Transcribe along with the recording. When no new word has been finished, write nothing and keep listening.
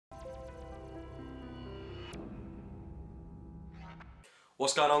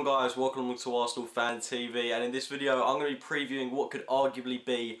What's going on, guys? Welcome to Arsenal Fan TV, and in this video I'm going to be previewing what could arguably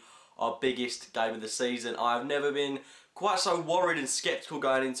be our biggest game of the season. I have never been quite so worried and sceptical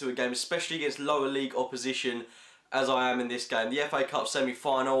going into a game, especially against lower league opposition as I am in this game. The FA Cup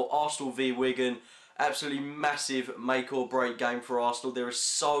semi-final, Arsenal v Wigan, absolutely massive make or break game for Arsenal. There is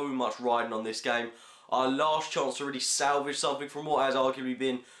so much riding on this game. Our last chance to really salvage something from what has arguably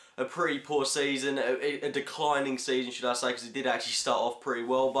been a pretty poor season, a declining season should I say, because it did actually start off pretty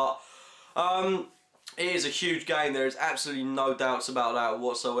well, but it is a huge game. There is absolutely no doubts about that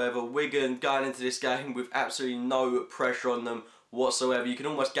whatsoever. Wigan going into this game with absolutely no pressure on them whatsoever. You can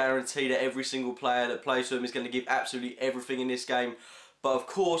almost guarantee that every single player that plays for them is going to give absolutely everything in this game. But of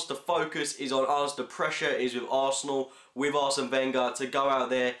course the focus is on us, the pressure is with Arsenal, with Arsene Wenger to go out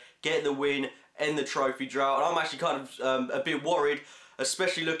there, get the win, end the trophy drought. And I'm actually kind of a bit worried,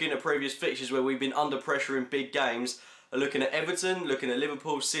 especially looking at previous fixtures where we've been under pressure in big games. Looking at Everton, looking at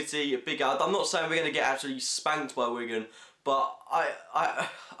Liverpool, City, I'm not saying we're going to get absolutely spanked by Wigan, but I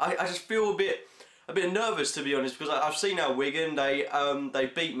just feel a bit nervous, to be honest, because I've seen how Wigan,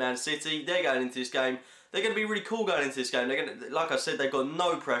 they beat Man City. They're going into this game. They're going to be really cool going into this game. They're going to, like I said, they've got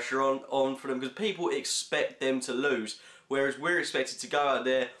no pressure on for them because people expect them to lose, whereas we're expected to go out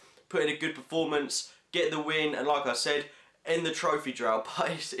there, put in a good performance, get the win, and like I said, end the trophy drought. But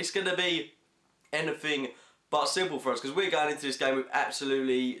it's going to be anything but simple for us because we're going into this game with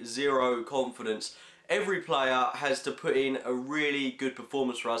absolutely zero confidence. Every player has to put in a really good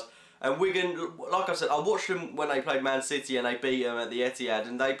performance for us. And Wigan, like I said, I watched them when they played Man City and they beat them at the Etihad,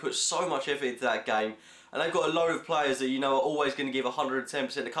 and they put so much effort into that game. And they've got a load of players that you know are always going to give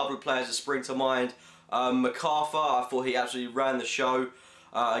 110%. A couple of players that spring to mind. MacArthur, I thought he absolutely ran the show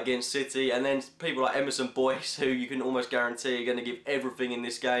against City. And then people like Emerson Boyce, who you can almost guarantee are going to give everything in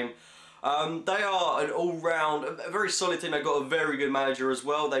this game. They are an all-round, a very solid team. They've got a very good manager as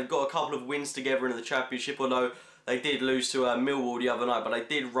well. They've got a couple of wins together in the Championship, although they did lose to Millwall the other night, but they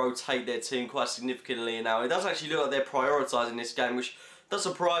did rotate their team quite significantly now. It does actually look like they're prioritising this game, which does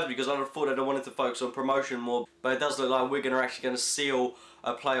surprise me because I thought they'd wanted to focus on promotion more, but it does look like Wigan are actually going to seal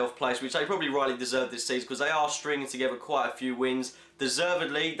a playoff place, which they probably rightly deserve this season because they are stringing together quite a few wins.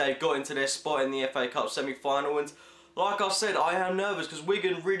 Deservedly, they've got into their spot in the FA Cup semi-final, and like I said, I am nervous because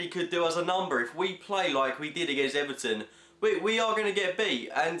Wigan really could do us a number. If we play like we did against Everton, we are going to get beat,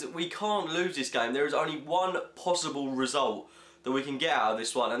 and we can't lose this game. There is only one possible result that we can get out of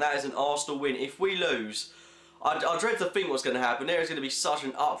this one, and that is an Arsenal win. If we lose, I dread to think what's going to happen. There is going to be such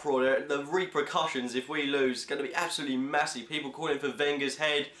an uproar there. The repercussions if we lose is going to be absolutely massive. People calling for Wenger's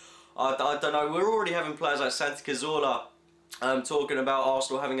head. I don't know. We're already having players like Santi Cazorla talking about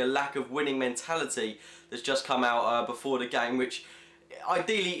Arsenal having a lack of winning mentality that's just come out before the game, which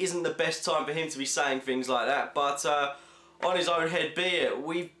ideally isn't the best time for him to be saying things like that, but on his own head be it.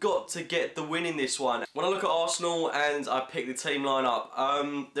 We've got to get the win in this one. When I look at Arsenal and I pick the team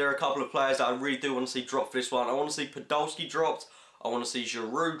lineup, there are a couple of players that I really do want to see drop for this one. I want to see Podolski dropped. I want to see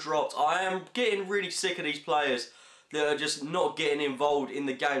Giroud dropped. I am getting really sick of these players that are just not getting involved in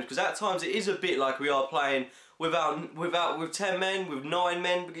the games, because at times it is a bit like we are playing with 10 men, with 9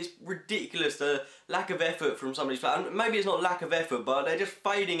 men, but it's ridiculous the lack of effort from some of these players. And maybe it's not lack of effort, but they're just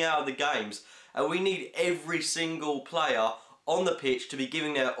fading out of the games. And we need every single player on the pitch to be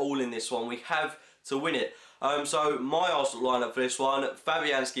giving their all in this one. We have to win it. So my Arsenal lineup for this one: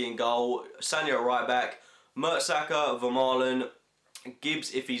 Fabianski in goal, Sanyo at right back, Mertesacker, Vermaelen,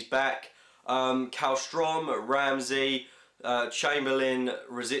 Gibbs if he's back, Kallstrom, Ramsey, Chamberlain,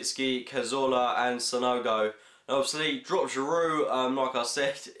 Rosicky, Cazorla and Sanogo. Obviously, drop Giroud, like I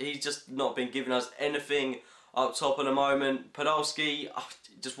said, he's just not been giving us anything up top at the moment. Podolski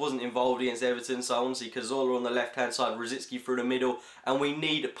just wasn't involved against Everton, so I want to see Cazorla on the left-hand side, Rosicky through the middle, and we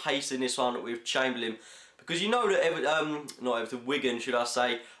need pace in this one with Chamberlain. Because you know that Wigan, should I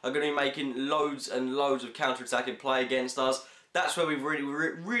say, are going to be making loads and loads of counter-attacking play against us. That's where we've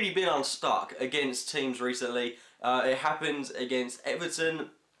really been unstuck against teams recently. It happened against Everton,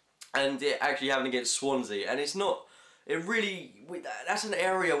 and it actually happened against Swansea, and it's not. That's an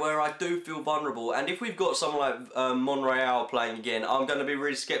area where I do feel vulnerable, and if we've got someone like Monreal playing again, I'm going to be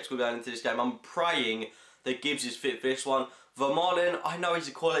really sceptical going into this game. I'm praying that Gibbs is fit for this one. Vermaelen, I know he's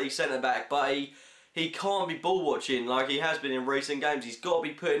a quality centre-back, but he can't be ball-watching like he has been in recent games. He's got to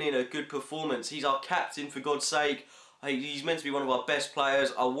be putting in a good performance. He's our captain, for God's sake. He's meant to be one of our best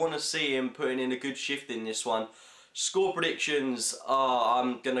players. I want to see him putting in a good shift in this one. Score predictions are,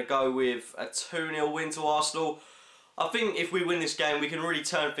 I'm going to go with a 2-0 win to Arsenal. I think if we win this game, we can really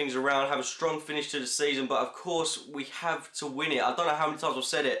turn things around, have a strong finish to the season, but of course, we have to win it. I don't know how many times I've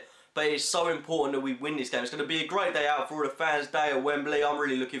said it, but it's so important that we win this game. It's going to be a great day out for all the fans' day at Wembley. I'm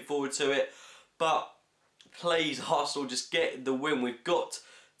really looking forward to it. But please, Arsenal, just get the win. We've got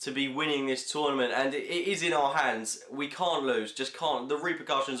to be winning this tournament, and it is in our hands. We can't lose, just can't. The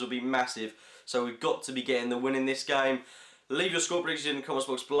repercussions will be massive, so we've got to be getting the win in this game. Leave your score predictions in the comments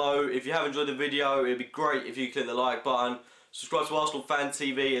box below. If you have enjoyed the video, it'd be great if you click the like button. Subscribe to Arsenal Fan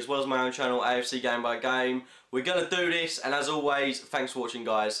TV as well as my own channel, AFC Game by Game. We're going to do this, and as always, thanks for watching,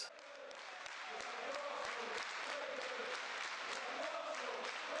 guys.